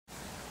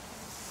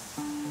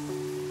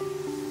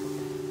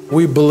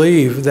We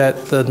believe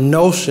that the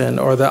notion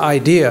or the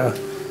idea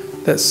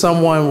that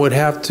someone would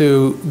have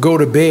to go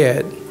to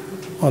bed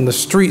on the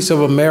streets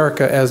of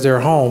America as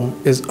their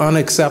home is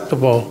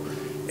unacceptable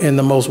in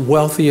the most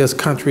wealthiest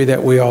country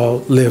that we all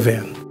live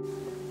in.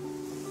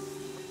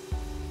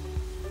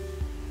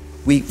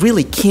 We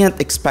really can't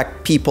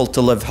expect people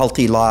to live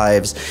healthy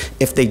lives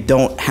if they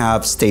don't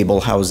have stable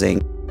housing.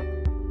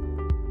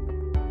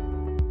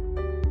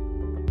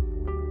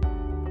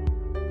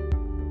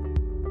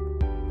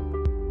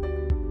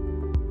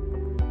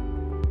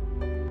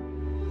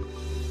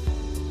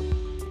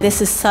 This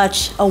is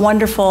such a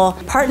wonderful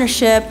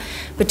partnership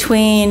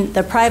between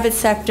the private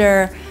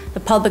sector, the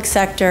public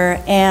sector,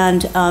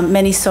 and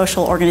many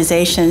social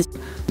organizations.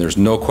 There's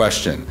no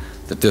question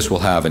that this will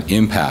have an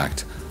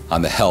impact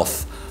on the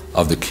health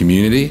of the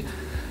community.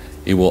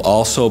 It will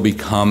also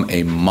become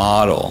a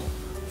model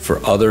for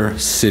other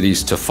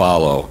cities to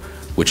follow,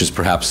 which is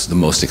perhaps the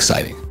most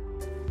exciting.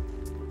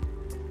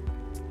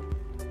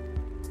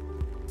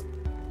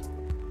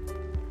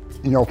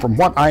 You know, from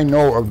what I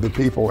know of the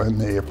people in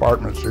the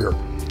apartments here,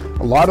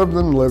 a lot of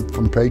them live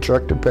from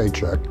paycheck to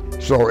paycheck.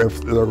 So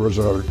if there was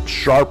a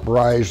sharp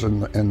rise in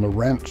the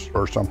rents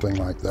or something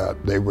like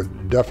that, they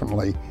would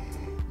definitely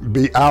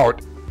be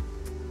out.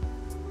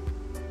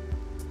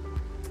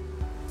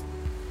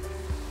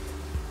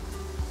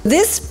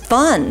 This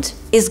fund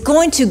is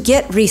going to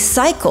get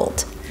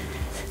recycled.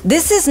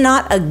 This is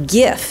not a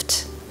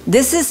gift.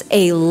 This is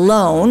a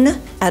loan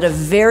at a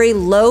very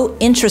low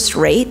interest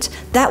rate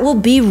that will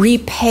be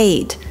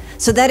repaid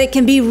so that it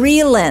can be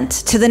re-lent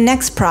to the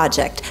next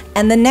project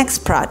and the next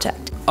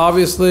project.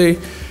 Obviously,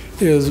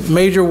 there's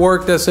major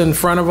work that's in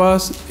front of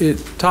us.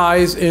 It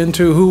ties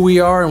into who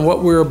we are and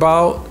what we're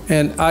about,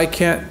 and I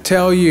can't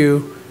tell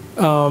you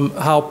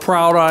how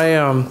proud I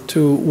am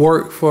to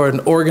work for an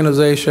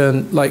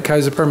organization like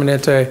Kaiser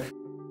Permanente